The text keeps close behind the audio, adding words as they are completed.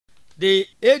The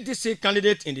ADC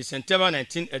candidate in the September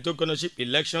 19 Edo governorship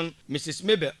election, Mrs.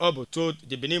 Mabel Oboh, told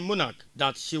the Benin monarch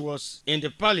that she was in the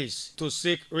palace to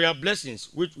seek royal blessings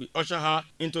which will usher her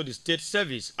into the state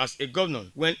service as a governor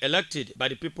when elected by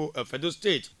the people of Edo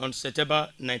State on September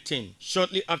 19.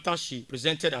 Shortly after she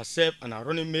presented herself and her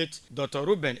running mate, Dr.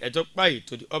 Ruben Edokpai,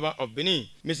 to the Oba of Benin,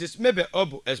 Mrs. Mabel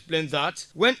Oboh explained that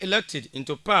when elected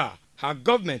into power, her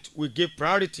government will give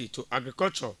priority to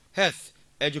agriculture, health,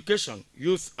 education,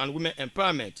 youth and women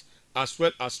empowerment, as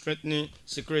well as strengthening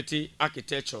security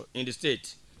architecture in the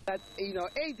state. That,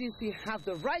 ADC have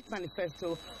the right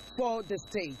manifesto for the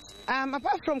state.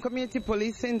 Apart from community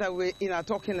policing that we are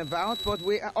talking about, but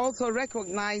we also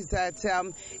recognize that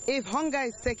if hunger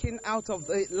is taken out of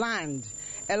the land,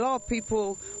 a lot of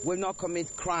people will not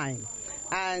commit crime.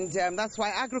 And that's why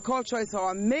agriculture is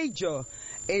our major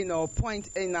point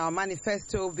in our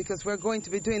manifesto, because we're going to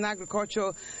be doing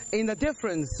agriculture with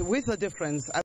a difference.